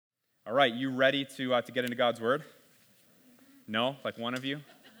All right, you ready to get into God's Word? No? Like one of you?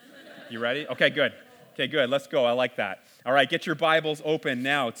 You ready? Okay, good. Let's go. I like that. All right, get your Bibles open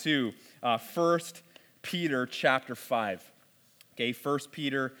now to 1 Peter chapter 5. Okay, 1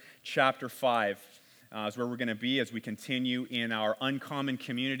 Peter chapter 5 is where we're going to be as we continue in our Uncommon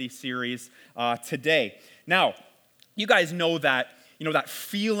Community series today. Now, you guys know that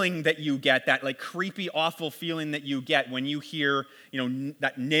feeling that you get, that like creepy, awful feeling that you get when you hear,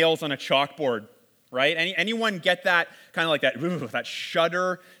 that nails on a chalkboard, right? Anyone get that kind of like that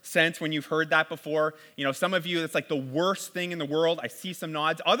shudder sense when you've heard that before? Some of you, it's like the worst thing in the world. I see some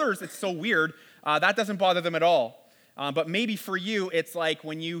nods. Others, it's so weird. That doesn't bother them at all. But maybe for you, it's like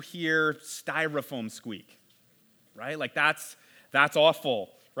when you hear styrofoam squeak, right? Like that's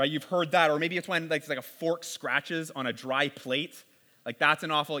awful, right? You've heard that. Or maybe it's when it's like a fork scratches on a dry plate. Like that's an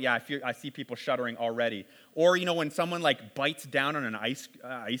awful, I see people shuddering already. Or, when someone like bites down on an ice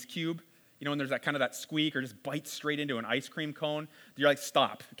cube, and there's that kind of that squeak, or just bites straight into an ice cream cone, you're like,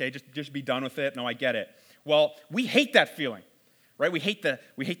 stop, okay, just be done with it. No, I get it. Well, we hate that feeling, right? We hate the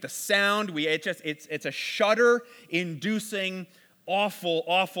sound. It's a shudder-inducing,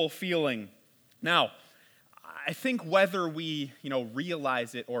 awful feeling. Now, I think whether we,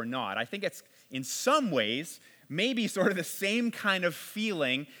 realize it or not, I think it's in some ways maybe sort of the same kind of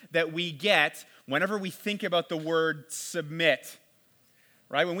feeling that we get whenever we think about the word submit,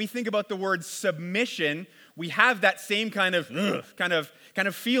 right? When we think about the word submission, we have that same kind of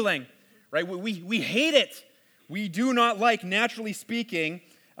feeling, right? We hate it. We do not like, naturally speaking,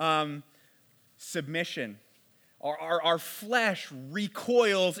 submission. Our flesh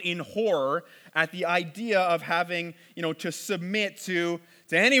recoils in horror at the idea of having, to submit to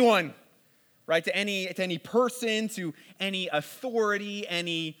anyone, right? To any person, to any authority,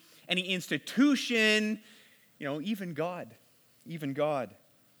 any institution, even God.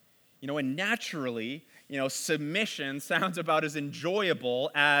 And naturally, submission sounds about as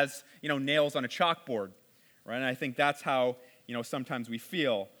enjoyable as, nails on a chalkboard, right? And I think that's how, sometimes we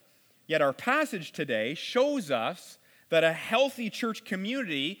feel. Yet our passage today shows us that a healthy church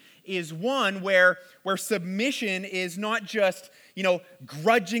community is one where submission is not just,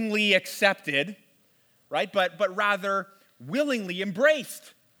 grudgingly accepted, right? But rather willingly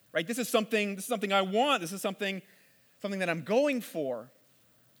embraced, right? This is something I want. This is something that I'm going for.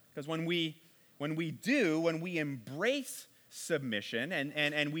 Because when we embrace submission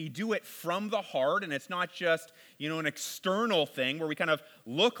and we do it from the heart, and it's not just, an external thing where we kind of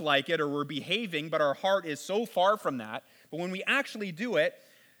look like it or we're behaving, but our heart is so far from that. But when we actually do it,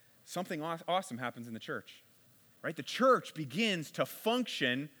 something awesome happens in the church, right? The church begins to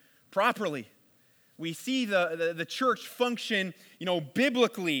function properly. We see the church function,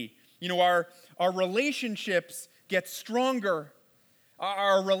 biblically. Our relationships get stronger.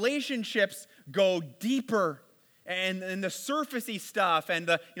 Our relationships go deeper, and the surfacey stuff, and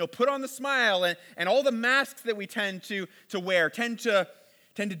the put on the smile, and all the masks that we tend to wear tend to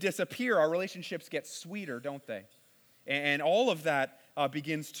disappear. Our relationships get sweeter, don't they? And all of that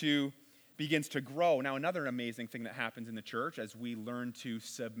begins to grow. Now, another amazing thing that happens in the church as we learn to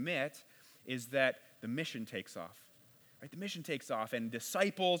submit is that the mission takes off. Right? The mission takes off, and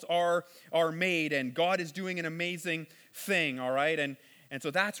disciples are made, and God is doing an amazing thing, all right? And so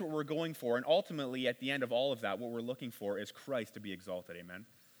that's what we're going for. And ultimately, at the end of all of that, what we're looking for is Christ to be exalted, amen?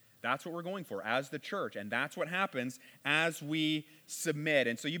 That's what we're going for as the church. And that's what happens as we submit.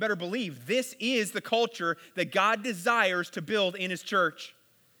 And so you better believe this is the culture that God desires to build in his church.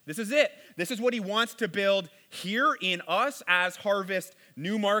 This is it. This is what he wants to build here in us as Harvest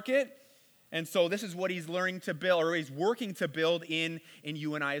New Market. And so this is what he's learning to build, or he's working to build in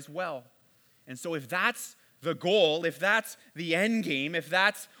you and I as well. And so if that's the goal, if that's the end game, if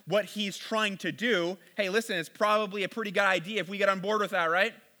that's what he's trying to do, hey, listen, it's probably a pretty good idea if we get on board with that,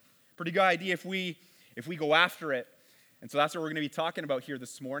 right? Pretty good idea if we go after it. And so that's what we're going to be talking about here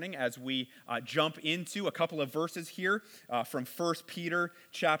this morning as we jump into a couple of verses here from 1 Peter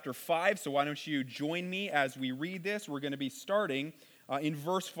chapter 5. So why don't you join me as we read this? We're going to be starting in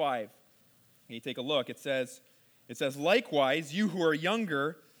verse 5. Okay, take a look. It says, likewise, you who are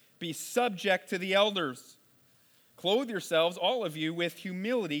younger, be subject to the elders. Clothe yourselves, all of you, with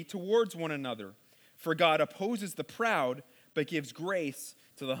humility towards one another. For God opposes the proud, but gives grace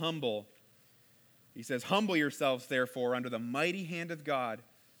to the humble. He says, humble yourselves, therefore, under the mighty hand of God,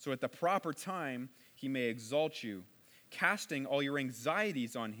 so at the proper time he may exalt you, casting all your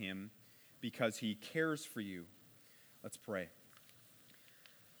anxieties on him, because he cares for you. Let's pray.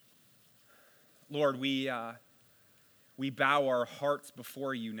 Lord, we bow our hearts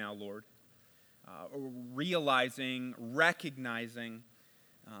before you now, Lord. Recognizing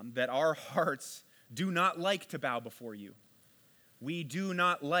that our hearts do not like to bow before you. We do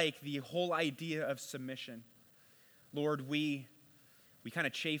not like the whole idea of submission. Lord, we kind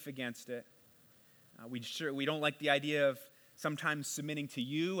of chafe against it. We don't like the idea of sometimes submitting to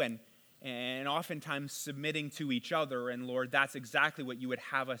you and oftentimes submitting to each other. And Lord, that's exactly what you would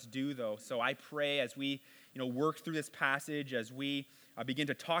have us do, though. So I pray as we work through this passage, as we begin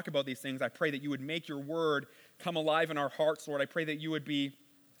to talk about these things, I pray that you would make your word come alive in our hearts, Lord. I pray that you would be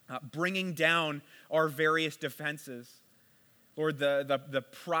bringing down our various defenses. Lord, the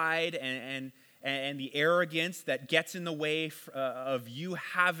pride and the arrogance that gets in the way of you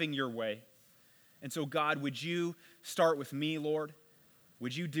having your way. And so, God, would you start with me, Lord?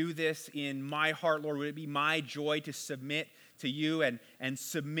 Would you do this in my heart, Lord? Would it be my joy to submit to you and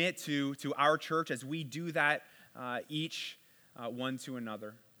submit to our church as we do that each one to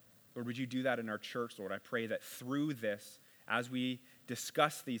another? Lord, would you do that in our church, Lord? I pray that through this, as we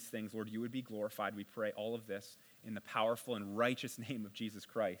discuss these things, Lord, you would be glorified. We pray all of this in the powerful and righteous name of Jesus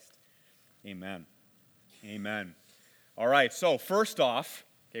Christ. Amen. Amen. All right, so first off,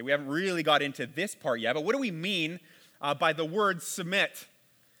 okay, we haven't really got into this part yet, but what do we mean by the word submit?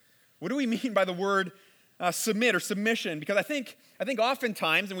 What do we mean by the word submit or submission? Because I think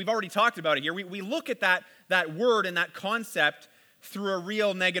oftentimes, and we've already talked about it here, we look at that word and that concept through a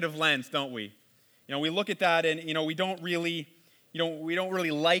real negative lens, don't we? We look at that and we don't really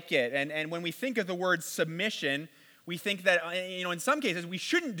like it. And when we think of the word submission, we think that in some cases we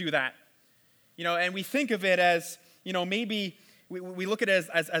shouldn't do that. And we think of it as maybe we look at it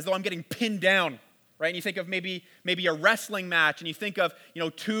as though I'm getting pinned down. Right? And you think of maybe a wrestling match, and you think of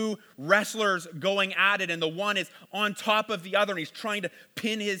two wrestlers going at it, and the one is on top of the other, and he's trying to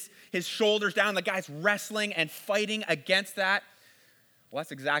pin his shoulders down. The guy's wrestling and fighting against that. Well,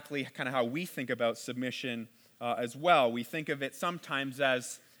 that's exactly kind of how we think about submission as well. We think of it sometimes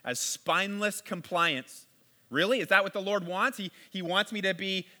as spineless compliance. Really? Is that what the Lord wants? He wants me to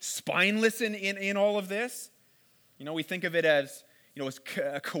be spineless in all of this? We think of it as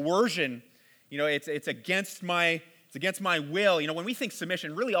coercion. It's against my will. When we think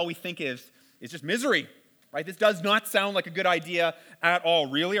submission, really all we think is just misery, right? This does not sound like a good idea at all.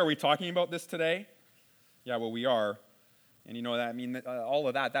 Really, are we talking about this today? Yeah, well, we are. And all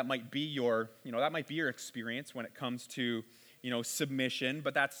of that might be your experience when it comes to submission,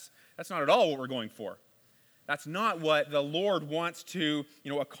 but that's not at all what we're going for. That's not what the Lord wants to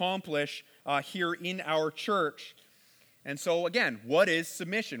accomplish here in our church. And so, again, what is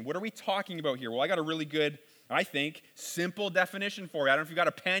submission? What are we talking about here? Well, I got a really good, I think, simple definition for you. I don't know if you've got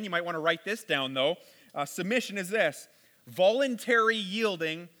a pen. You might want to write this down, though. Submission is this: voluntary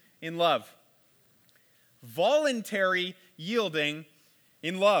yielding in love. Voluntary yielding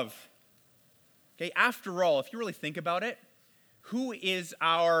in love. Okay, after all, if you really think about it, who is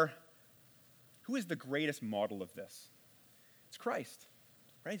the greatest model of this? It's Christ,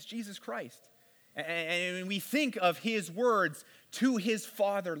 right? It's Jesus Christ. And we think of his words to his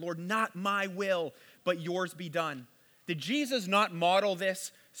Father, Lord, not my will, but yours be done. Did Jesus not model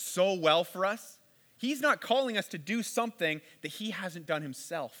this so well for us? He's not calling us to do something that he hasn't done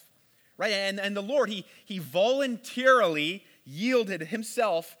himself, right? And the Lord, he voluntarily yielded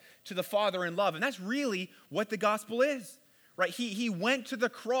himself to the Father in love. And that's really what the gospel is. Right? He went to the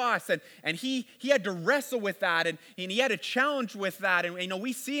cross and he had to wrestle with that and he had a challenge with that. And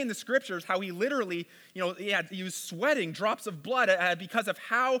we see in the scriptures how he literally, he was sweating drops of blood because of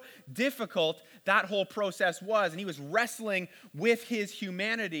how difficult that whole process was. And he was wrestling with his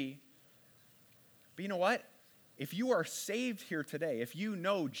humanity. But you know what? If you are saved here today, if you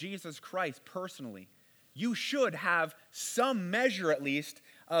know Jesus Christ personally, you should have some measure at least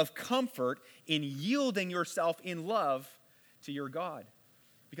of comfort in yielding yourself in love to your God,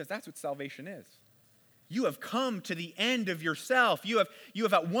 because that's what salvation is. You have come to the end of yourself. You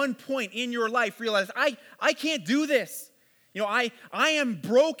have at one point in your life realized, I can't do this. I am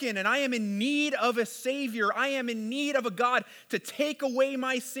broken and I am in need of a Savior. I am in need of a God to take away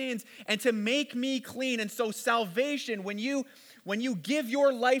my sins and to make me clean. And so salvation, when you give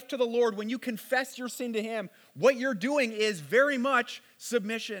your life to the Lord, when you confess your sin to him, what you're doing is very much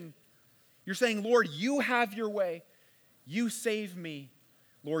submission. You're saying, Lord, you have your way. You save me.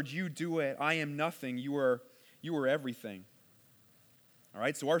 Lord, you do it. I am nothing. You are everything. All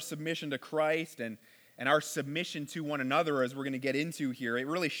right, so our submission to Christ and our submission to one another, as we're going to get into here, it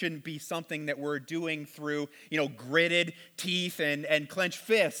really shouldn't be something that we're doing through, gritted teeth and clenched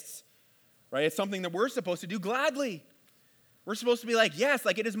fists, right? It's something that we're supposed to do gladly. We're supposed to be like, yes,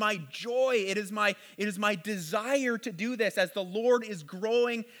 like it is my joy. It is my desire to do this. As the Lord is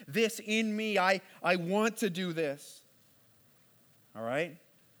growing this in me, I want to do this. All right?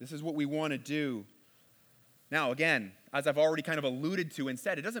 This is what we want to do. Now, again, as I've already kind of alluded to and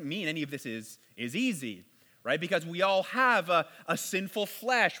said, it doesn't mean any of this is easy, right? Because we all have a sinful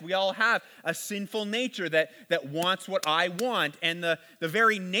flesh. We all have a sinful nature that wants what I want. And the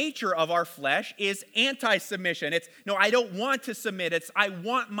very nature of our flesh is anti-submission. It's, no, I don't want to submit. It's, I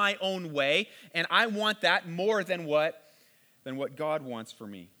want my own way, and I want that more than what God wants for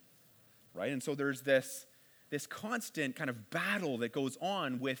me, right? And so there's this constant kind of battle that goes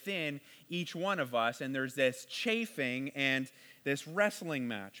on within each one of us, and there's this chafing and this wrestling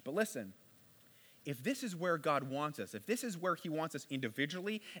match. But listen, if this is where God wants us, if this is where he wants us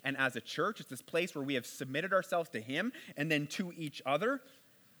individually and as a church, it's this place where we have submitted ourselves to him and then to each other,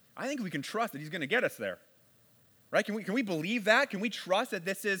 I think we can trust that he's going to get us there. Right? Can we believe that? Can we trust that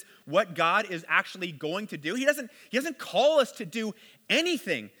this is what God is actually going to do? He doesn't call us to do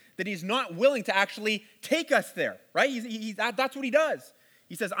anything that he's not willing to actually take us there. Right? That's what he does.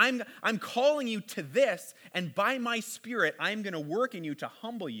 He says, I'm calling you to this, and by my Spirit, I'm going to work in you to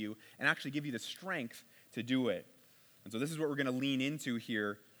humble you and actually give you the strength to do it. And so this is what we're going to lean into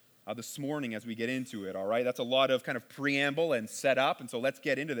here this morning as we get into it, all right? That's a lot of kind of preamble and setup, and so let's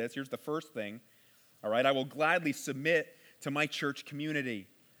get into this. Here's the first thing, all right? I will gladly submit to my church community,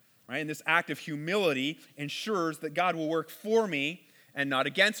 right? And this act of humility ensures that God will work for me and not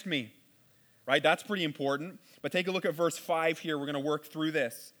against me. Right? That's pretty important. But take a look at verse 5 here. We're going to work through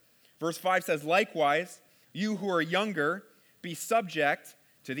this. Verse 5 says, likewise, you who are younger, be subject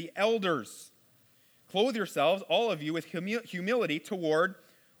to the elders. Clothe yourselves, all of you, with humility toward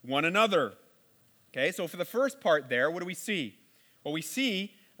one another. Okay, so for the first part there, what do we see? Well, we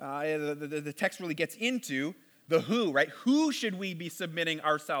see, the text really gets into the who, right? Who should we be submitting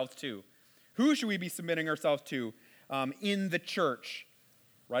ourselves to? Who should we be submitting ourselves to in the church?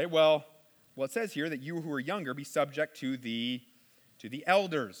 Right? Well, it says here that you who are younger be subject to the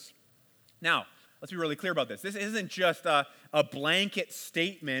elders. Now, let's be really clear about this. This isn't just a blanket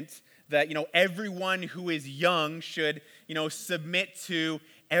statement that, everyone who is young should, submit to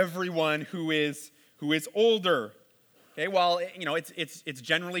everyone who is older. Okay, well, it's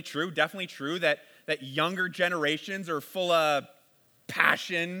generally true, definitely true that younger generations are full of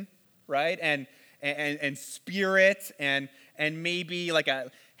passion, right? And spirit and maybe like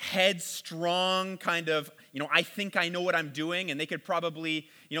a headstrong kind of, I think I know what I'm doing, and they could probably,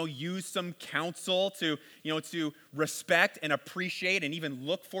 use some counsel to respect and appreciate and even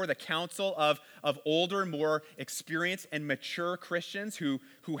look for the counsel of older, more experienced and mature Christians who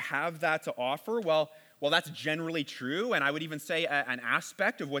have that to offer. Well, that's generally true, and I would even say an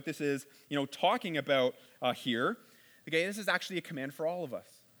aspect of what this is, talking about here. Okay, this is actually a command for all of us.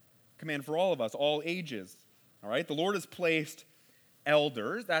 Command for all of us, all ages. All right, the Lord has placed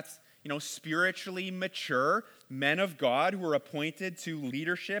elders, that's, spiritually mature men of God who are appointed to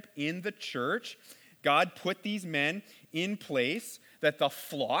leadership in the church. God put these men in place that the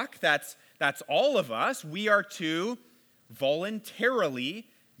flock, that's all of us, we are to voluntarily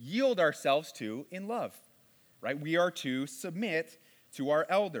yield ourselves to in love, right? We are to submit to our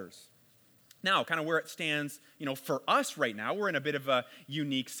elders. Now, kind of where it stands, for us right now, we're in a bit of a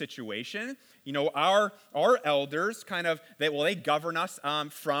unique situation. Our elders they govern us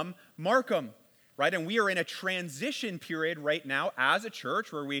from Markham, right? And we are in a transition period right now as a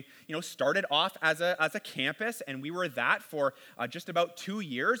church where we, started off as a campus, and we were that for just about 2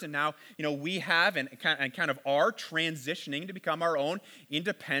 years, and now, we have and kind of are transitioning to become our own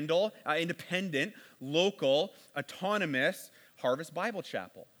independent, local, autonomous Harvest Bible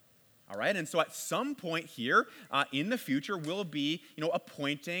Chapel. All right, and so at some point here in the future, we'll be,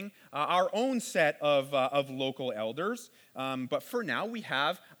 appointing our own set of local elders. But for now, we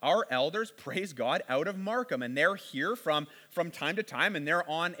have our elders, praise God, out of Markham, and they're here from time to time, and they're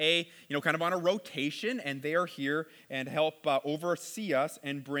on a, kind of on a rotation, and they are here and help oversee us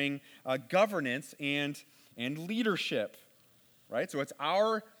and bring governance and leadership. Right, so it's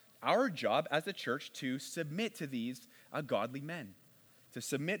our job as a church to submit to these godly men, to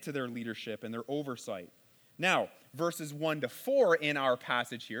submit to their leadership and their oversight. Now, verses 1 to 4 in our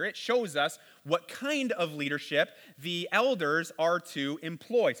passage here, it shows us what kind of leadership the elders are to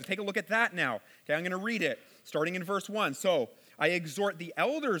employ. So take a look at that now. Okay, I'm going to read it, starting in verse 1. So, I exhort the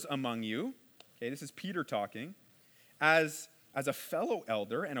elders among you, okay, this is Peter talking, as a fellow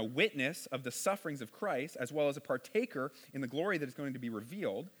elder and a witness of the sufferings of Christ, as well as a partaker in the glory that is going to be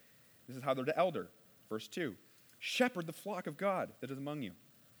revealed. This is how they're to elder. Verse 2. Shepherd the flock of God that is among you.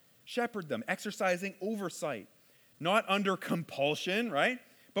 Shepherd them, exercising oversight, not under compulsion, right?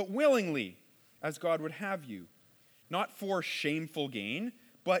 But willingly, as God would have you. Not for shameful gain,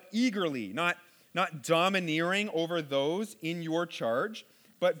 but eagerly, not domineering over those in your charge,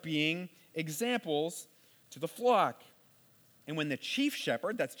 but being examples to the flock. And when the chief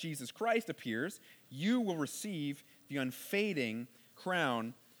shepherd, that's Jesus Christ, appears, you will receive the unfading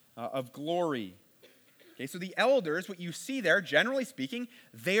crown of glory. Okay, so the elders, what you see there, generally speaking,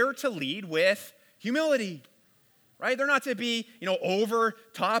 they're to lead with humility. Right? They're not to be, over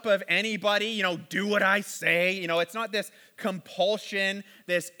top of anybody, do what I say. It's not this compulsion,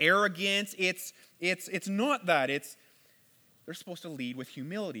 this arrogance. It's not that. They're supposed to lead with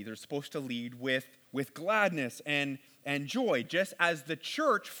humility. They're supposed to lead with gladness and joy, just as the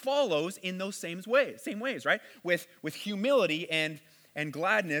church follows in those same ways, right? With humility and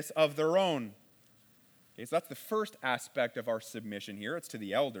gladness of their own. Okay, so that's the first aspect of our submission here. It's to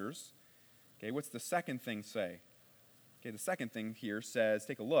the elders. Okay, what's the second thing say? Okay, the second thing here says,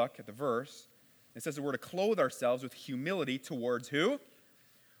 take a look at the verse. It says that we're to clothe ourselves with humility towards who?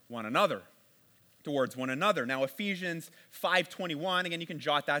 One another. Towards one another. Now, Ephesians 5:21, again, you can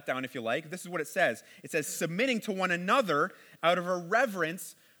jot that down if you like. This is what it says. It says, submitting to one another out of a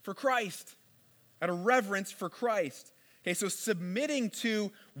reverence for Christ. Out of reverence for Christ. Okay, so submitting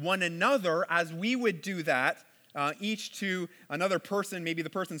to one another as we would do that, each to another person, maybe the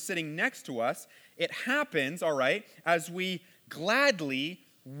person sitting next to us, it happens, all right, as we gladly,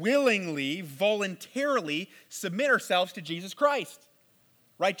 willingly, voluntarily submit ourselves to Jesus Christ.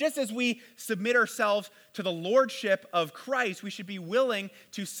 Right? Just as we submit ourselves to the lordship of Christ, we should be willing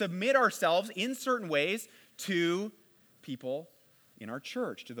to submit ourselves in certain ways to people in our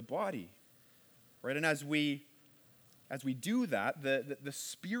church, to the body. Right? And as we do that, the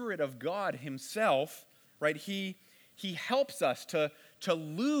Spirit of God himself, right, he helps us to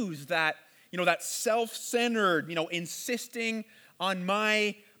lose that, that self-centered, insisting on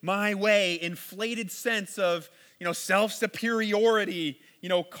my way, inflated sense of, self-superiority,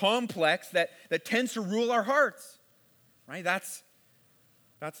 complex that tends to rule our hearts, right? That's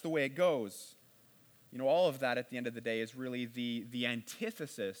the way it goes. All of that at the end of the day is really the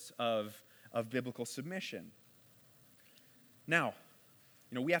antithesis of biblical submission. Now,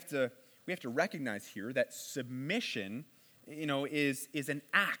 we have to recognize here that submission, is an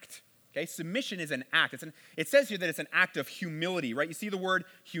act. Okay, submission is an act. It says here that it's an act of humility, right? You see the word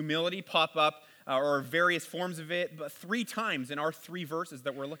humility pop up, or various forms of it, but 3 times in our 3 verses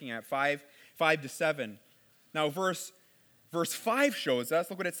that we're looking at, 5 to 7. Now, verse 5 shows us,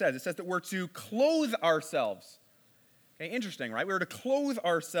 look what it says. It says that we're to clothe ourselves. Okay, interesting, right? We're to clothe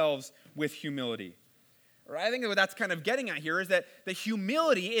ourselves with humility. Right? I think what that's kind of getting at here is that the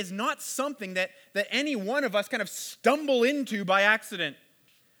humility is not something that any one of us kind of stumble into by accident.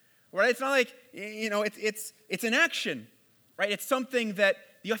 Right? It's not like, it's an action, right? It's something that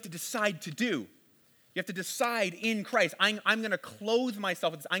you have to decide to do. You have to decide in Christ. I'm going to clothe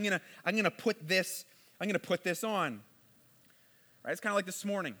myself. I'm going to put this on. Right? It's kind of like this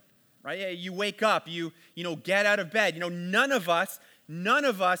morning, right? Yeah, you wake up, you get out of bed. None of us,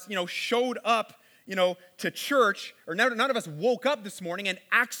 showed up, to church, or none of us woke up this morning and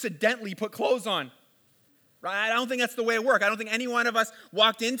accidentally put clothes on. Right? I don't think that's the way it works. I don't think any one of us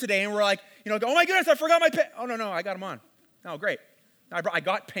walked in today and we're like, oh my goodness, I forgot my pants. Oh, no, I got them on. Oh, great. I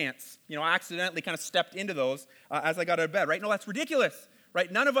got pants. I accidentally kind of stepped into those as I got out of bed, right? No, that's ridiculous, right?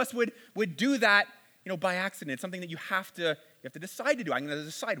 None of us would do that, by accident. It's something that you have to decide to do. I'm going to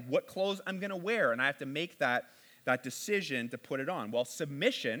decide what clothes I'm going to wear, and I have to make that decision to put it on. Well,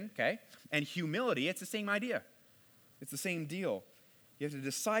 submission, okay, and humility, it's the same idea. It's the same deal. You have to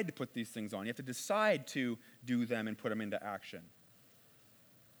decide to put these things on. You have to decide to do them and put them into action.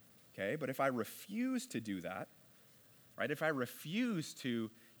 Okay, but if I refuse to do that, right, if I refuse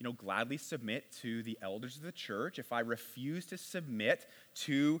to, gladly submit to the elders of the church, if I refuse to submit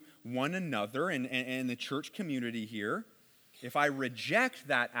to one another and the church community here, if I reject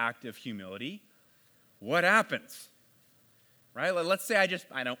that act of humility, what happens? Right? Let's say I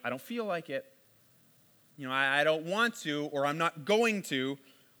don't feel like it. I don't want to, or I'm not going to.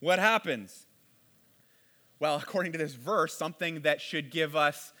 What happens? Well, according to this verse, something that should give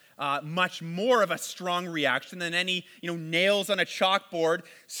us much more of a strong reaction than any, nails on a chalkboard,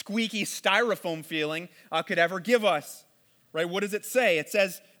 squeaky styrofoam feeling could ever give us. Right? What does it say? It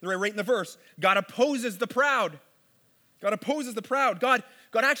says, right in the verse, God opposes the proud. God opposes the proud. God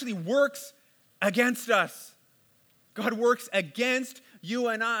actually works against us. God works against you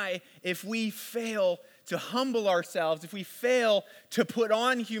and I if we fail to humble ourselves, if we fail to put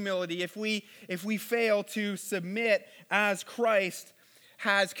on humility, if we fail to submit as Christ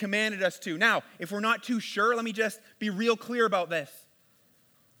has commanded us to. Now, if we're not too sure, let me just be real clear about this.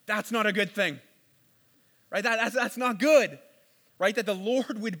 That's not a good thing. Right? That's not good. Right? That the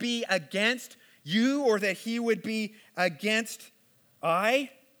Lord would be against you, or that he would be against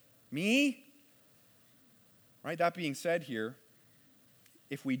Me? Right? That being said here,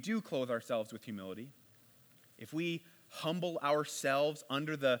 if we do clothe ourselves with humility, if we humble ourselves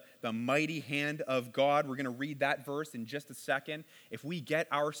under the mighty hand of God, we're going to read that verse in just a second. If we get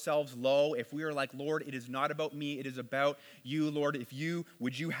ourselves low, if we are like, Lord, it is not about me, it is about you, Lord.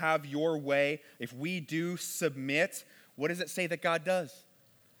 Would you have your way? If we do submit, what does it say that God does?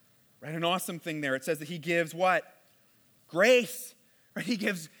 Right? An awesome thing there. It says that he gives what? Grace. Right? He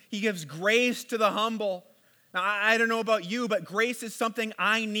gives grace to the humble. Now, I don't know about you, but grace is something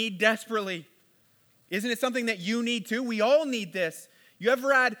I need desperately. Isn't it something that you need too? We all need this. You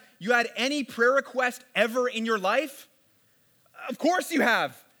had any prayer request ever in your life? Of course you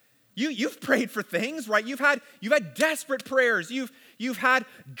have. You've prayed for things, right? You've had desperate prayers. You've had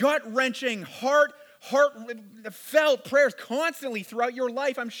gut-wrenching, heartfelt prayers constantly throughout your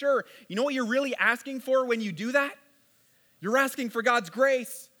life, I'm sure. You know what you're really asking for when you do that? You're asking for God's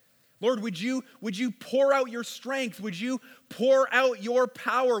grace. Lord, would you pour out your strength? Would you pour out your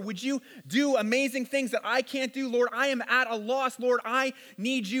power? Would you do amazing things that I can't do? Lord, I am at a loss. Lord, I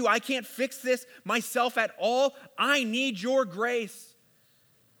need you. I can't fix this myself at all. I need your grace.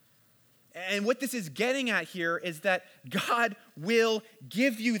 And what this is getting at here is that God will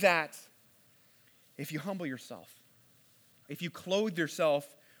give you that if you humble yourself, if you clothe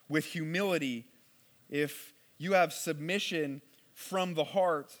yourself with humility, if you have submission from the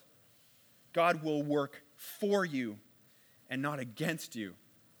heart. God will work for you and not against you.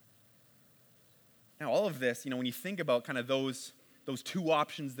 Now, all of this, when you think about kind of those two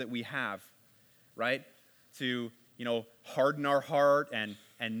options that we have, right? To, harden our heart and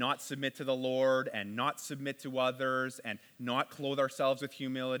not submit to the Lord and not submit to others and not clothe ourselves with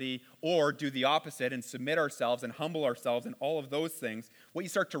humility, or do the opposite and submit ourselves and humble ourselves and all of those things. What you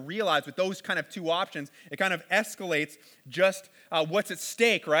start to realize with those kind of two options, it kind of escalates just what's at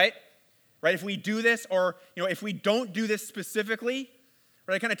stake, right? Right? If we do this, or if we don't do this specifically,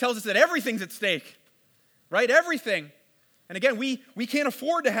 right, it kind of tells us that everything's at stake, right? Everything. And again, we can't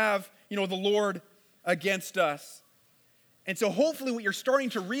afford to have the Lord against us. And so hopefully what you're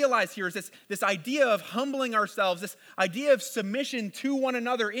starting to realize here is this idea of humbling ourselves, this idea of submission to one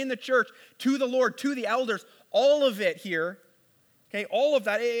another in the church, to the Lord, to the elders, all of it here, okay, all of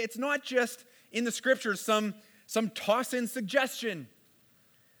that, it's not just in the scriptures some toss-in suggestion.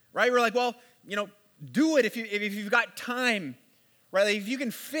 Right? We're like, well, do it if you've got time, right? Like if you can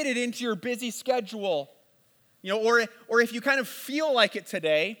fit it into your busy schedule, or if you kind of feel like it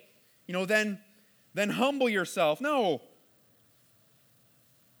today, then humble yourself. No,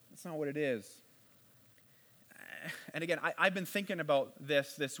 that's not what it is. And again, I've been thinking about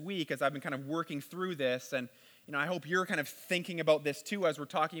this week as I've been kind of working through this, and I hope you're kind of thinking about this too as we're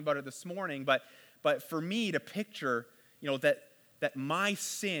talking about it this morning. But for me to picture, that my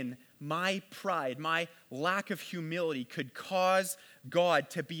sin, my pride, my lack of humility could cause God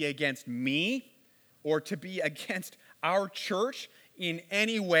to be against me or to be against our church in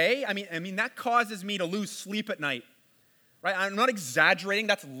any way. I mean that causes me to lose sleep at night. Right? I'm not exaggerating.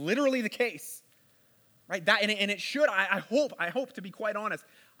 That's literally the case. Right? And it should, I hope to be quite honest,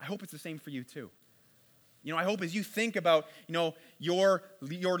 I hope it's the same for you too. I hope as you think about, your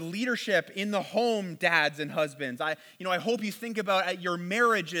leadership in the home, dads and husbands, I hope you think about your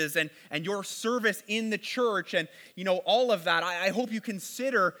marriages and your service in the church and, all of that. I hope you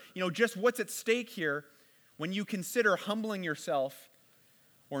consider, just what's at stake here when you consider humbling yourself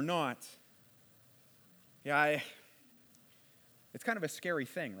or not. Yeah, it's kind of a scary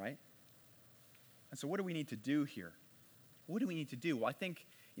thing, right? And so what do we need to do here? What do we need to do? Well, I think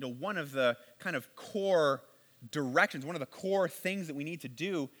one of the kind of core directions, one of the core things that we need to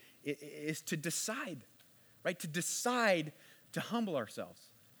do is to decide, right? To decide to humble ourselves.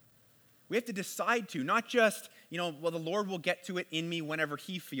 We have to decide to, not just, the Lord will get to it in me whenever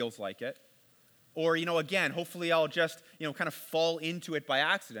he feels like it. Or, again, hopefully I'll just, kind of fall into it by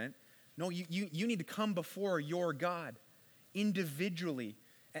accident. No, you need to come before your God individually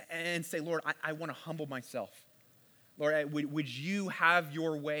and say, Lord, I want to humble myself. Lord, would you have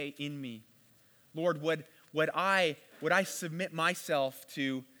your way in me? Lord, would I submit myself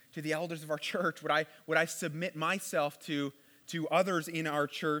to the elders of our church? Would I submit myself to others in our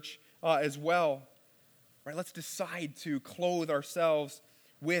church as well? Right? Let's decide to clothe ourselves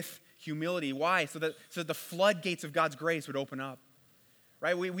with humility. Why? So that the floodgates of God's grace would open up.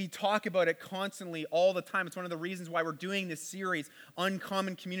 Right? We talk about it constantly all the time. It's one of the reasons why we're doing this series,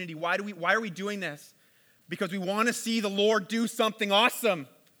 Uncommon Community. Why are we doing this? Because we want to see the Lord do something awesome.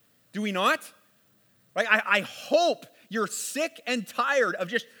 Do we not? Right? I hope you're sick and tired of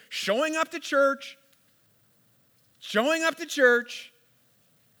just showing up to church,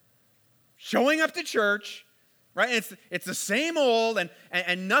 showing up to church, right? It's the same old,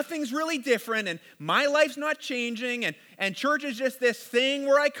 and nothing's really different, and my life's not changing, and church is just this thing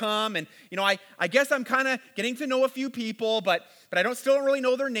where I come, and I guess I'm kind of getting to know a few people, but I still don't really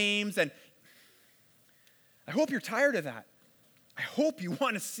know their names, and I hope you're tired of that. I hope you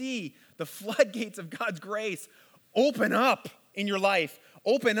want to see the floodgates of God's grace open up in your life,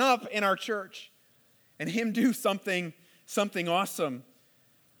 open up in our church, and Him do something awesome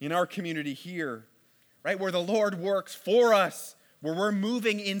in our community here, right? Where the Lord works for us, where we're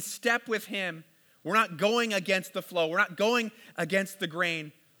moving in step with Him. We're not going against the flow. We're not going against the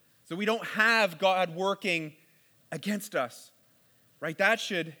grain. So we don't have God working against us, right? That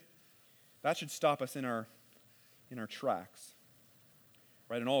should stop us in our tracks,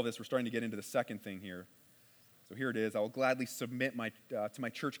 right? In all of this, we're starting to get into the second thing here. So here it is. I will gladly submit to my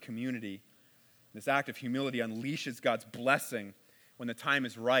church community. This act of humility unleashes God's blessing when the time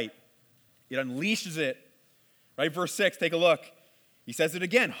is right. It unleashes it. Right? Verse 6, take a look. He says it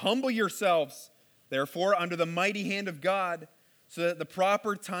again. Humble yourselves, therefore, under the mighty hand of God, so that at the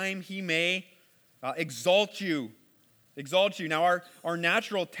proper time He may exalt you. Exalt you. Now, our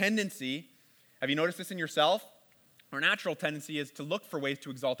natural tendency, have you noticed this in yourself? Our natural tendency is to look for ways to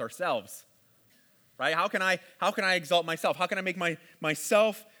exalt ourselves. Right? How can I exalt myself? How can I make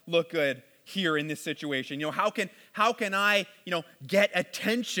myself look good here in this situation? How can I, get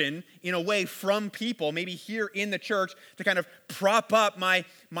attention in a way from people, maybe here in the church, to kind of prop up my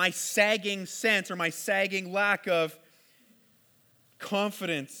sagging sense or my sagging lack of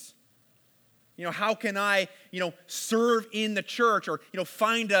confidence? How can I, serve in the church or,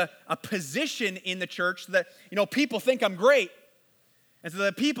 find a position in the church so that, people think I'm great? And so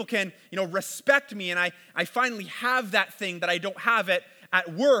that people can, respect me, and I finally have that thing that I don't have it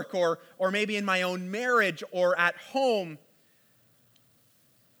at work or maybe in my own marriage or at home.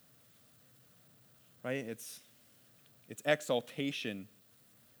 Right? It's exaltation.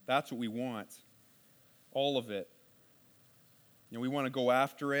 That's what we want. All of it. We want to go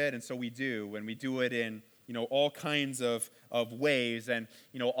after it, and so we do, and we do it in all kinds of ways, and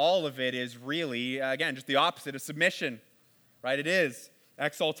all of it is really, again, just the opposite of submission. Right? It is.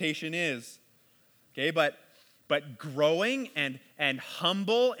 Exaltation is. Okay, but growing and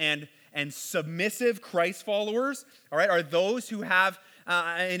humble and submissive Christ followers, all right, are those who have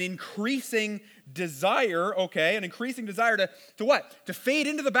an increasing desire, to what? To fade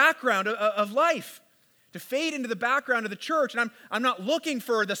into the background of life. To fade into the background of the church. And I'm not looking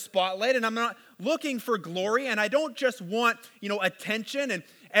for the spotlight, and I'm not looking for glory, and I don't just want, attention and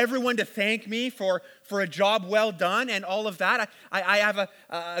everyone to thank me for a job well done and all of that. I have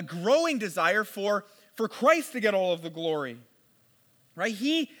a growing desire for Christ to get all of the glory. Right?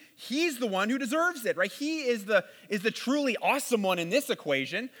 He's the one who deserves it, right? He is the truly awesome one in this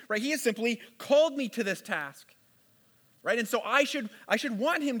equation, right? He has simply called me to this task. Right? And so I should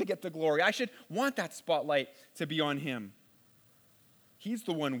want Him to get the glory. I should want that spotlight to be on Him. He's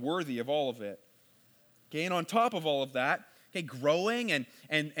the one worthy of all of it. Okay, and on top of all of that, okay, growing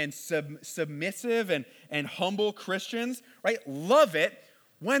and submissive and humble Christians, right, love it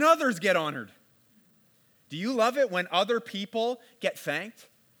when others get honored. Do you love it when other people get thanked?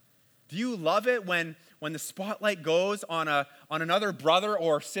 Do you love it when the spotlight goes on another brother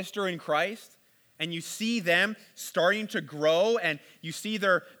or sister in Christ, and you see them starting to grow, and you see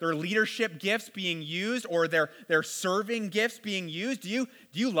their leadership gifts being used or their serving gifts being used? Do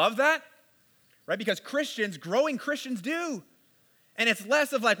you love that? Right? Because growing Christians do. And it's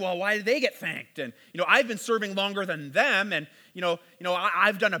less of like, well, why did they get thanked? And, I've been serving longer than them, and,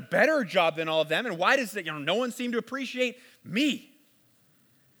 I've done a better job than all of them, and why does it, no one seem to appreciate me?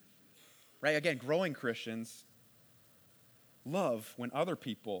 Right? Again, growing Christians love when other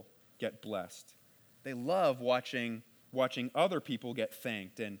people get blessed. They love watching other people get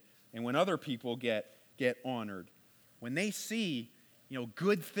thanked and when other people get honored. When they see,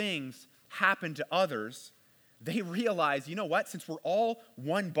 good things happen to others, they realize, what? Since we're all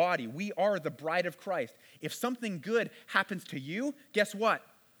one body, we are the bride of Christ. If something good happens to you, guess what?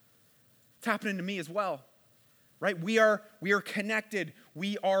 It's happening to me as well. Right? We are connected.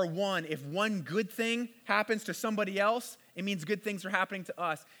 We are one. If one good thing happens to somebody else, it means good things are happening to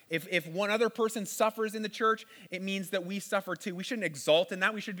us. If one other person suffers in the church, it means that we suffer too. We shouldn't exalt in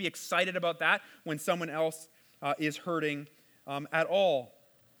that. We should be excited about that when someone else is hurting at all.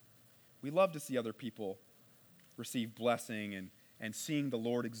 We love to see other people receive blessing and seeing the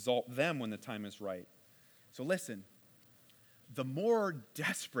Lord exalt them when the time is right. So listen, the more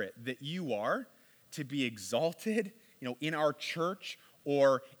desperate that you are to be exalted, in our church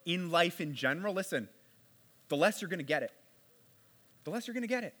or in life in general, listen, the less you're going to get it. The less you're going to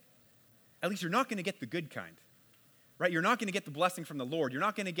get it. at least you're not going to get the good kind. Right? You're not going to get the blessing from the Lord. You're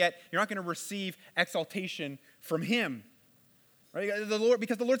not going to receive exaltation from him. Right?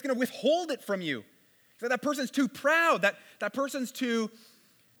 Because the Lord's going to withhold it from you. So that person's too proud. That person's too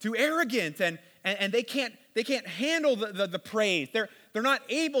arrogant, and they can't handle the praise. They're not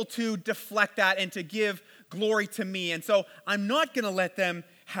able to deflect that and to give glory to me. And so I'm not going to let them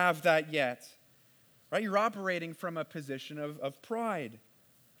have that yet. Right? You're operating from a position of pride.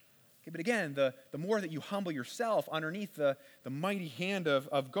 Okay, but again, the more that you humble yourself underneath the mighty hand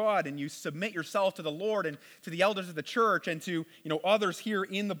of God, and you submit yourself to the Lord and to the elders of the church and to others here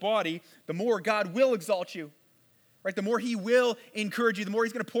in the body, the more God will exalt you. Right? The more he will encourage you, the more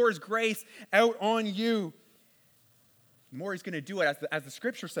he's going to pour his grace out on you. The more he's going to do it, as the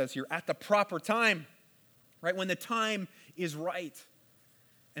scripture says here, at the proper time. Right? When the time is right.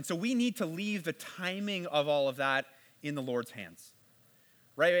 And so we need to leave the timing of all of that in the Lord's hands.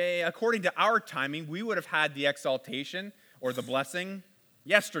 Right? According to our timing, we would have had the exaltation or the blessing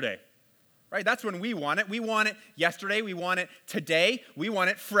yesterday. Right? That's when we want it. We want it yesterday. We want it today. We want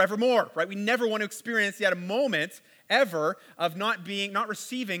it forevermore. Right? We never want to experience yet a moment ever of not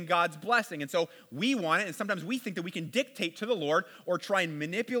receiving God's blessing. And so we want it, and sometimes we think that we can dictate to the Lord or try and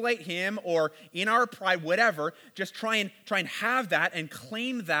manipulate him, or in our pride, whatever, just try and have that and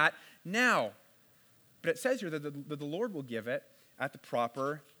claim that now. But it says here that the Lord will give it at the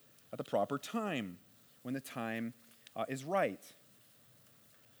proper time, when the time is right.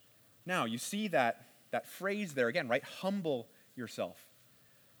 Now, you see that phrase there again, right? Humble yourself.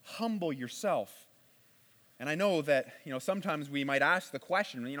 Humble yourself. And I know that, sometimes we might ask the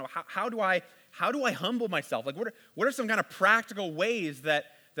question, how do I humble myself? Like, what are some kind of practical ways that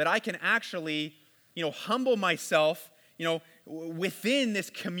I can actually, humble myself, within this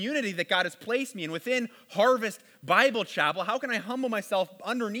community that God has placed me in, within Harvest Bible Chapel? How can I humble myself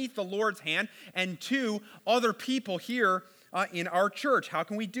underneath the Lord's hand and to other people here in our church? How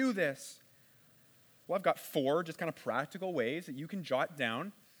can we do this? Well, I've got 4 just kind of practical ways that you can jot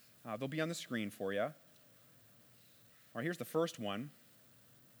down. They'll be on the screen for you. All right, here's the first one.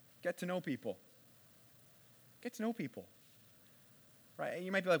 Get to know people. Get to know people. Right? You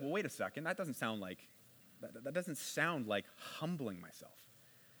might be like, well, wait a second. That doesn't sound like humbling myself.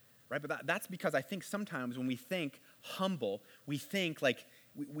 Right? But that's because I think sometimes when we think humble, we think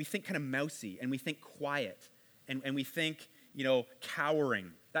we think kind of mousy, and we think quiet, and we think,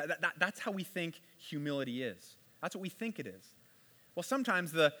 cowering. That's how we think humility is. That's what we think it is. Well,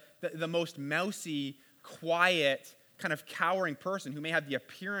 sometimes the most mousy, quiet, kind of cowering person who may have the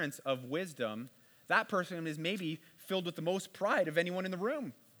appearance of wisdom, that person is maybe filled with the most pride of anyone in the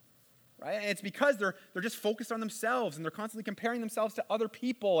room. Right? And it's because they're just focused on themselves, and they're constantly comparing themselves to other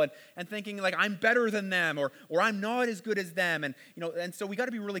people and thinking like, I'm better than them, or I'm not as good as them. And so we got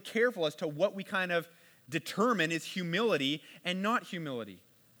to be really careful as to what we kind of determine is humility and not humility.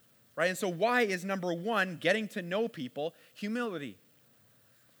 Right? And so why is number 1, getting to know people, humility?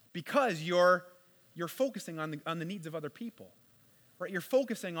 Because you're focusing on the needs of other people. Right? You're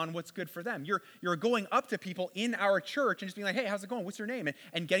focusing on what's good for them. You're going up to people in our church and just being like, hey, how's it going? What's your name?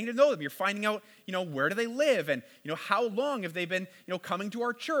 And getting to know them. You're finding out, where do they live? And, how long have they been, coming to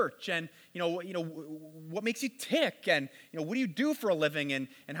our church? And, what makes you tick? And, what do you do for a living? And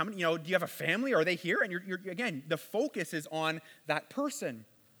how many, do you have a family? Are they here? And you're again, the focus is on that person.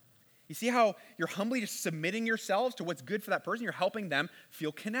 You see how you're humbly just submitting yourselves to what's good for that person? You're helping them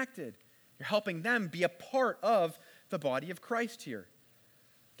feel connected. You're helping them be a part of the body of Christ here.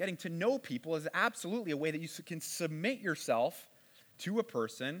 Getting to know people is absolutely a way that you can submit yourself to a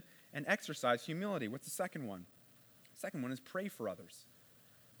person and exercise humility. What's the second one? The second one is pray for others.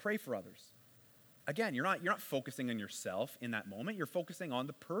 Pray for others. Again, you're not focusing on yourself in that moment. You're focusing on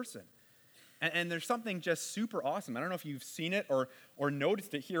the person. And there's something just super awesome. I don't know if you've seen it or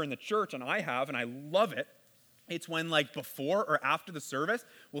noticed it here in the church, and I have, and I love it. It's when, before or after the service,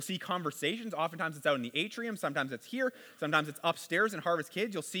 we'll see conversations. Oftentimes it's out in the atrium. Sometimes it's here. Sometimes it's upstairs in Harvest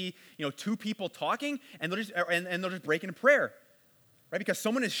Kids. You'll see, 2 people talking, and they'll just break into prayer, right? Because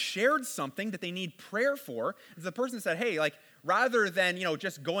someone has shared something that they need prayer for. And the person said, hey, rather than,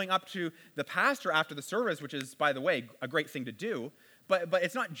 just going up to the pastor after the service, which is, by the way, a great thing to do, but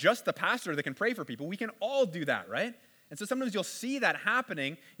it's not just the pastor that can pray for people. We can all do that, right? And so sometimes you'll see that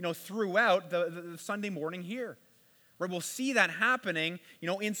happening, throughout the Sunday morning here. Right? We'll see that happening,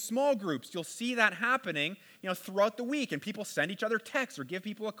 in small groups. You'll see that happening, throughout the week. And people send each other texts or give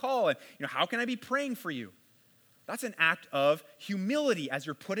people a call. And, how can I be praying for you? That's an act of humility as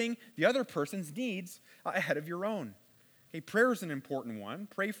you're putting the other person's needs ahead of your own. Okay, prayer is an important one.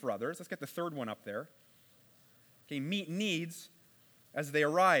 Pray for others. Let's get the third one up there. Okay, meet needs as they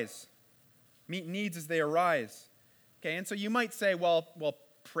arise. Meet needs as they arise. Okay, and so you might say, well,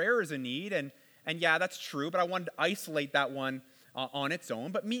 prayer is a need, and yeah, that's true, but I wanted to isolate that one on its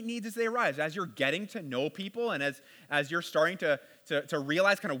own. But meet needs as they arise. As you're getting to know people, and as you're starting to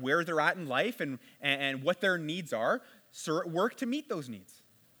realize kind of where they're at in life and what their needs are, work to meet those needs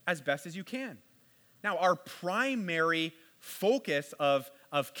as best as you can. Now, our primary focus of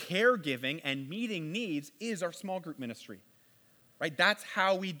caregiving and meeting needs is our small group ministry. Right? That's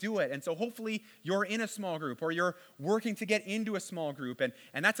how we do it. And so hopefully you're in a small group or you're working to get into a small group.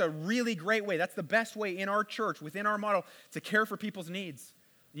 And that's a really great way. That's the best way in our church, within our model, to care for people's needs.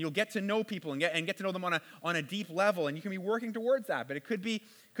 And you'll get to know people and get to know them on a deep level. And you can be working towards that. But it could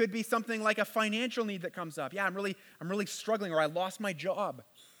be something like a financial need that comes up. Yeah, I'm really struggling, or I lost my job.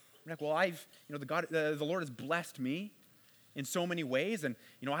 I'm like, well, the Lord has blessed me in so many ways, and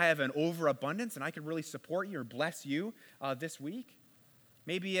I have an overabundance, and I can really support you or bless you this week.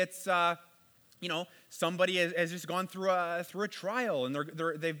 Maybe it's somebody has just gone through a trial, and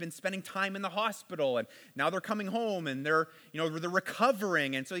they've been spending time in the hospital, and now they're coming home, and they're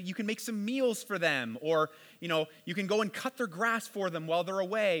recovering, and so you can make some meals for them, or you can go and cut their grass for them while they're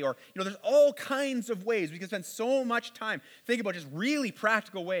away, or there's all kinds of ways we can spend so much time. Think about just really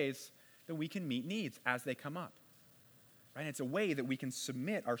practical ways that we can meet needs as they come up. Right? It's a way that we can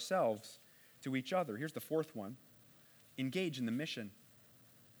submit ourselves to each other. Here's the fourth one. Engage in the mission.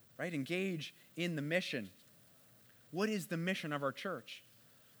 Right? Engage in the mission. What is the mission of our church?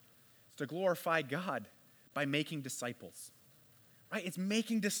 It's to glorify God by making disciples. Right? It's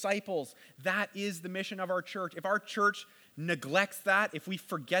making disciples. That is the mission of our church. If our church neglects that, if we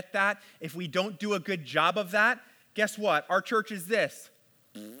forget that, if we don't do a good job of that, guess what? Our church is this.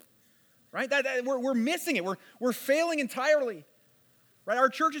 Right? We're missing it. We're failing entirely. Right? Our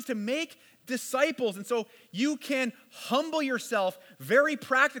church is to make disciples. And so you can humble yourself very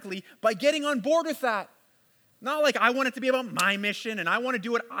practically by getting on board with that. Not like I want it to be about my mission and I want to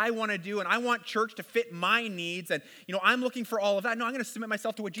do what I want to do and I want church to fit my needs and I'm looking for all of that. No, I'm going to submit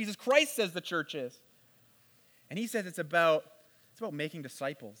myself to what Jesus Christ says the church is. And he says it's about making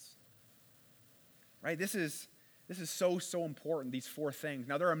disciples. Right? This is so important, these four things.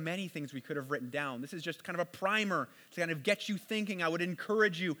 Now, there are many things we could have written down. This is just kind of a primer to kind of get you thinking. I would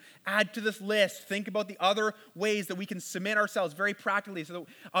encourage you, add to this list. Think about the other ways that we can submit ourselves very practically, so that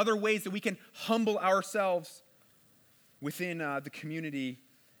other ways that we can humble ourselves within the community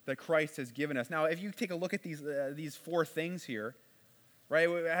that Christ has given us. Now, if you take a look at these four things here, right,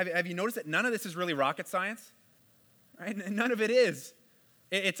 have you noticed that none of this is really rocket science? Right? None of it is.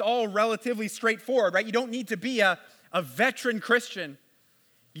 It's all relatively straightforward, right? You don't need to be a veteran Christian.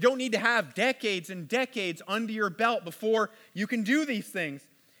 You don't need to have decades and decades under your belt before you can do these things.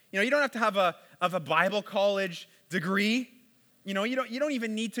 You don't have to have a Bible college degree. You don't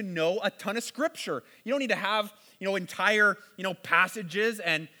even need to know a ton of scripture. You don't need to have entire passages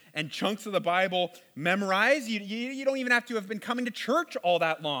and chunks of the Bible memorized. You don't even have to have been coming to church all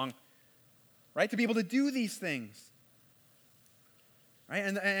that long, right, to be able to do these things. Right?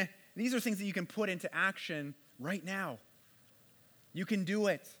 And these are things that you can put into action right now. You can do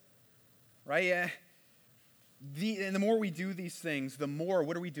it. Right? And the more we do these things, the more,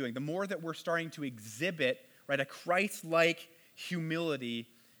 what are we doing? The more that we're starting to exhibit, right, a Christ-like humility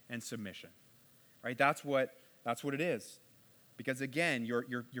and submission. Right? That's what it is. Because again,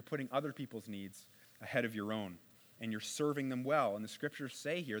 you're putting other people's needs ahead of your own. And you're serving them well. And the scriptures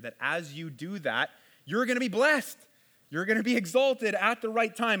say here that as you do that, you're going to be blessed. You're going to be exalted at the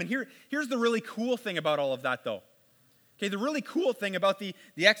right time. And here's the really cool thing about all of that, though. Okay, the really cool thing about the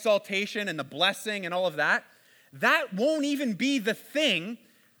exaltation and the blessing and all of that, that won't even be the thing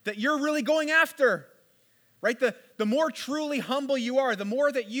that you're really going after. Right? The more truly humble you are, the more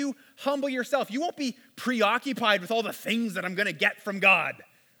that you humble yourself, you won't be preoccupied with all the things that I'm going to get from God.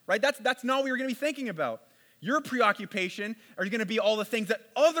 Right? That's not what you're going to be thinking about. Your preoccupation are going to be all the things that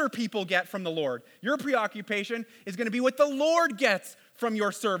other people get from the Lord. Your preoccupation is going to be what the Lord gets from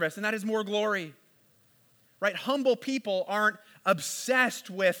your service, and that is more glory. Right? Humble people aren't obsessed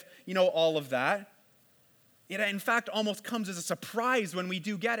with, all of that. It, in fact, almost comes as a surprise when we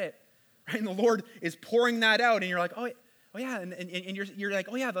do get it. Right? And the Lord is pouring that out, and you're like, oh yeah, and you're like,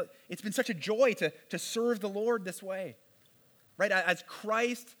 oh yeah, it's been such a joy to serve the Lord this way. Right? As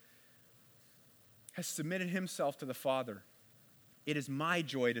Christ has submitted himself to the Father, it is my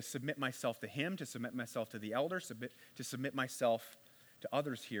joy to submit myself to him, to submit myself to the elders, to submit myself to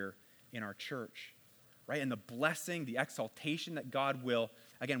others here in our church. Right? And the blessing, the exaltation that God will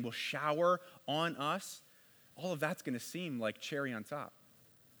shower on us, all of that's going to seem like cherry on top.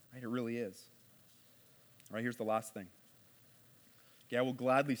 Right? It really is. All right, here's the last thing. Okay, I will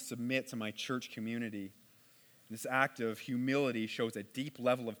gladly submit to my church community. This act of humility shows a deep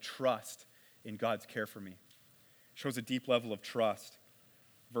level of trust in God's care for me. Shows a deep level of trust.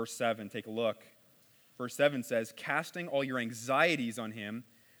 Verse 7, take a look. Verse 7 says, casting all your anxieties on him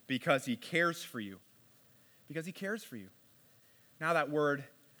because he cares for you. Because he cares for you. Now that word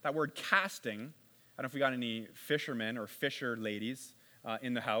casting, I don't know if we got any fishermen or fisher ladies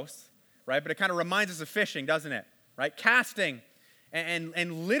in the house, right? But it kind of reminds us of fishing, doesn't it? Right? Casting.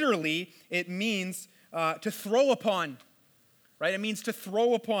 And literally, it means to throw upon. Right? It means to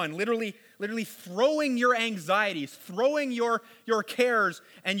throw upon. Literally throwing your anxieties, throwing your cares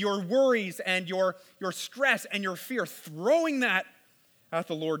and your worries and your stress and your fear, throwing that at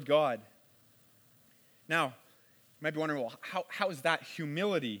the Lord God. Now, you might be wondering, well, how is that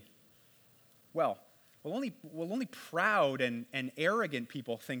humility? Well, only proud and arrogant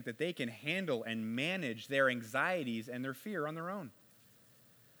people think that they can handle and manage their anxieties and their fear on their own.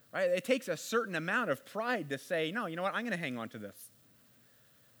 Right? It takes a certain amount of pride to say, no, you know what, I'm going to hang on to this.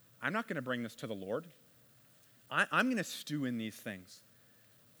 I'm not going to bring this to the Lord. I'm going to stew in these things.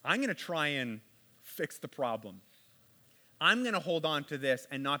 I'm going to try and fix the problem. I'm going to hold on to this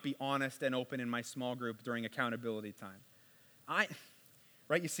and not be honest and open in my small group during accountability time.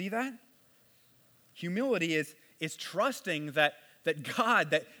 Right, you see that? Humility is trusting that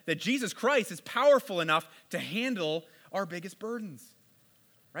God, that Jesus Christ is powerful enough to handle our biggest burdens.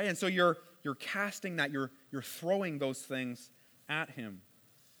 Right? And so you're casting that, you're throwing those things at him.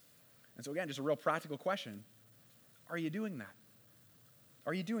 And so again, just a real practical question. Are you doing that?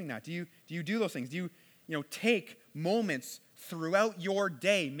 Are you doing that? Do you do those things? Do you take moments throughout your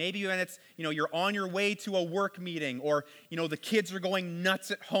day? Maybe when it's, you're on your way to a work meeting, or, the kids are going nuts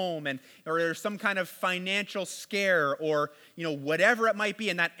at home, or there's some kind of financial scare, or, whatever it might be,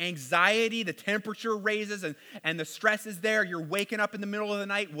 and that anxiety, the temperature raises, and the stress is there, you're waking up in the middle of the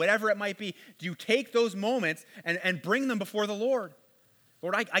night, whatever it might be. Do you take those moments and bring them before the Lord?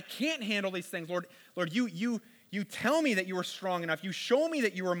 Lord, I can't handle these things. Lord, you tell me that you are strong enough. You show me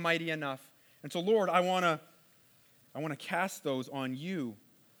that you are mighty enough. And so, Lord, I want to cast those on you.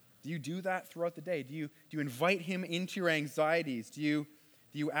 Do you do that throughout the day? Do you invite him into your anxieties? Do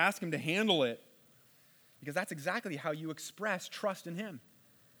you ask him to handle it? Because that's exactly how you express trust in him.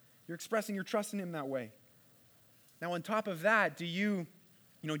 You're expressing your trust in him that way. Now, on top of that, do you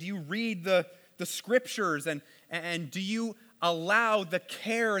read the scriptures and do you allow the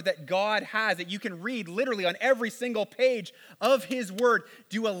care that God has, that you can read literally on every single page of his word?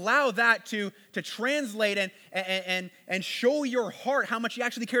 Do you allow that to translate and show your heart how much he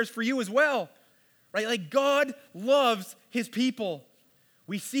actually cares for you as well? Right? Like, God loves his people.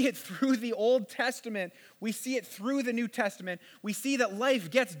 We see it through the Old Testament. We see it through the New Testament. We see that life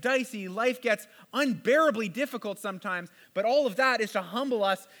gets dicey. Life gets unbearably difficult sometimes. But all of that is to humble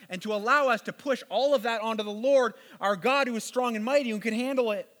us and to allow us to push all of that onto the Lord, our God who is strong and mighty, who can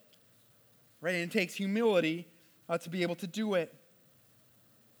handle it. Right? And it takes humility to be able to do it.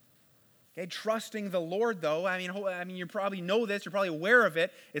 Okay, trusting the Lord, though, I mean, you probably know this. You're probably aware of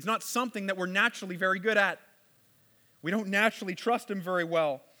it. It's not something that we're naturally very good at. We don't naturally trust him very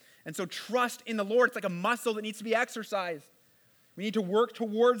well. And so trust in the Lord, it's like a muscle that needs to be exercised. We need to work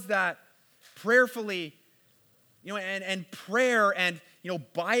towards that prayerfully. And prayer and,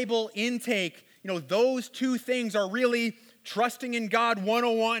 Bible intake, those two things are really trusting in God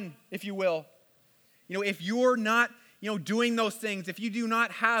 101, if you will. If you're not, doing those things, if you do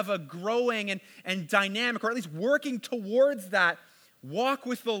not have a growing and dynamic, or at least working towards that walk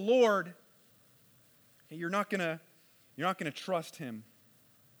with the Lord, you're not going to trust him.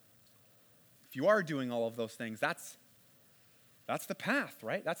 If you are doing all of those things, that's the path,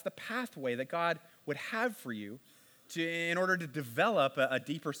 right? That's the pathway that God would have for you in order to develop a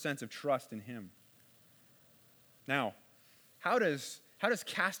deeper sense of trust in him. Now, how does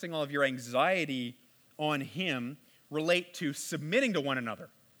casting all of your anxiety on him relate to submitting to one another?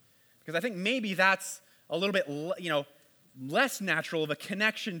 Because I think maybe that's a little bit, less natural of a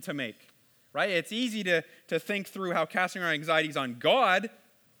connection to make. Right? It's easy to think through how casting our anxieties on God,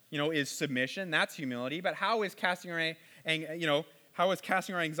 is submission. That's humility. But how is casting our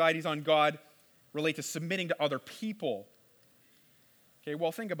anxieties on God relate to submitting to other people? Okay,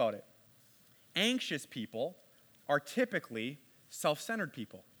 well, think about it. Anxious people are typically self-centered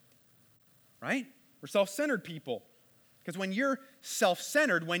people. Right? We're self-centered people. Because when you're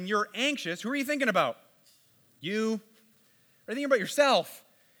self-centered, when you're anxious, who are you thinking about? You. Are you thinking about yourself?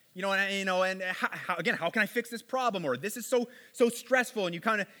 Again, how can I fix this problem? Or this is so stressful, and you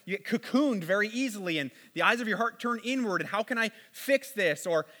get cocooned very easily, and the eyes of your heart turn inward, and how can I fix this?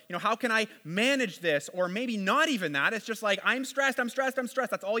 Or, how can I manage this? Or maybe not even that. It's just like, I'm stressed.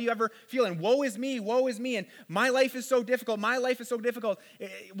 That's all you ever feel, and woe is me, and my life is so difficult.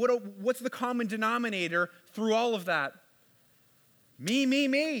 What's the common denominator through all of that?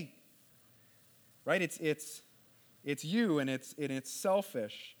 Me. Right? It's you, and it's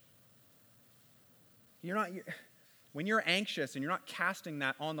selfish. When you're anxious and you're not casting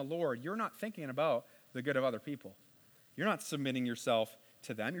that on the Lord, you're not thinking about the good of other people. You're not submitting yourself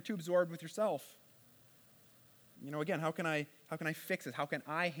to them. You're too absorbed with yourself. Again, how can I fix this? How can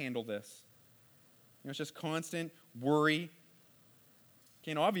I handle this? It's just constant worry.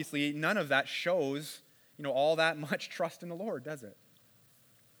 Okay, and obviously, none of that shows, all that much trust in the Lord, does it?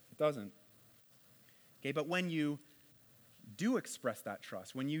 It doesn't. Okay, but when you do express that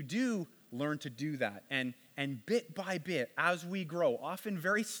trust, when you do learn to do that, and bit by bit, as we grow, often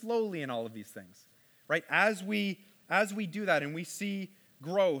very slowly in all of these things, right? As we do that and we see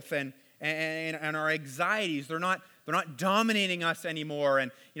growth and our anxieties, they're not dominating us anymore,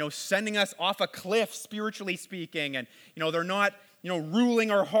 and sending us off a cliff, spiritually speaking, and they're not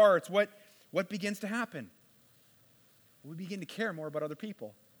ruling our hearts. What begins to happen? We begin to care more about other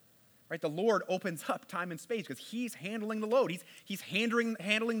people. Right? The Lord opens up time and space because He's handling the load. He's handling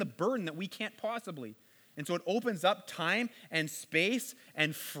the burden that we can't possibly. And so it opens up time and space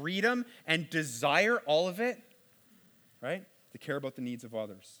and freedom and desire, all of it, right? To care about the needs of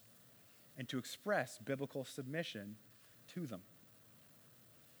others and to express biblical submission to them.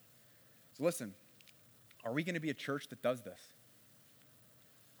 So listen, are we going to be a church that does this?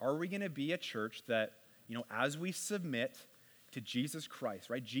 Are we going to be a church that, as we submit to Jesus Christ,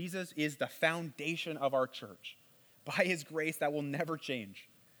 right? Jesus is the foundation of our church. By His grace, that will never change,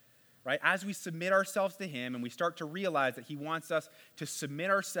 right? As we submit ourselves to Him and we start to realize that He wants us to submit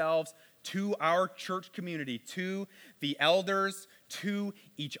ourselves to our church community, to the elders, to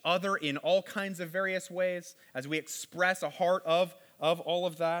each other in all kinds of various ways, as we express a heart of all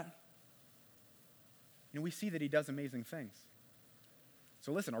of that, we see that He does amazing things.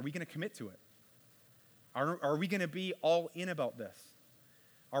 So listen, are we going to commit to it? Are we going to be all in about this?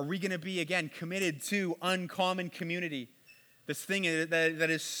 Are we going to be, again, committed to uncommon community? This thing that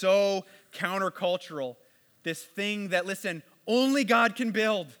is so countercultural. This thing that, listen, only God can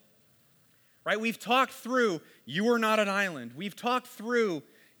build. Right? We've talked through, you are not an island. We've talked through,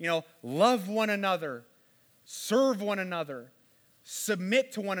 love one another, serve one another,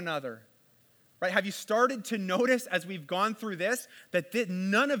 submit to one another. Right? Have you started to notice as we've gone through this that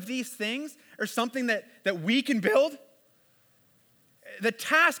none of these things are something that we can build? The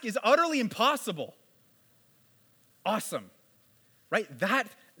task is utterly impossible. Awesome. Right?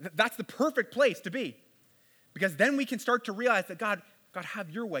 That's the perfect place to be. Because then we can start to realize that God, have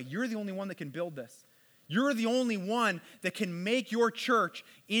your way. You're the only one that can build this. You're the only one that can make your church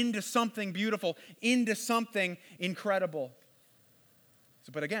into something beautiful, into something incredible.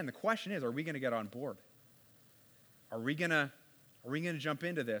 But again, the question is, are we going to get on board? Are we going to jump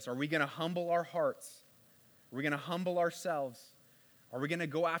into this? Are we going to humble our hearts? Are we going to humble ourselves? Are we going to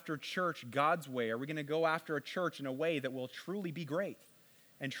go after church God's way? Are we going to go after a church in a way that will truly be great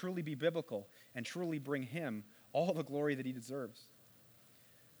and truly be biblical and truly bring Him all the glory that He deserves?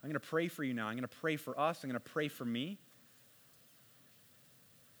 I'm going to pray for you now. I'm going to pray for us. I'm going to pray for me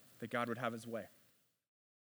that God would have His way.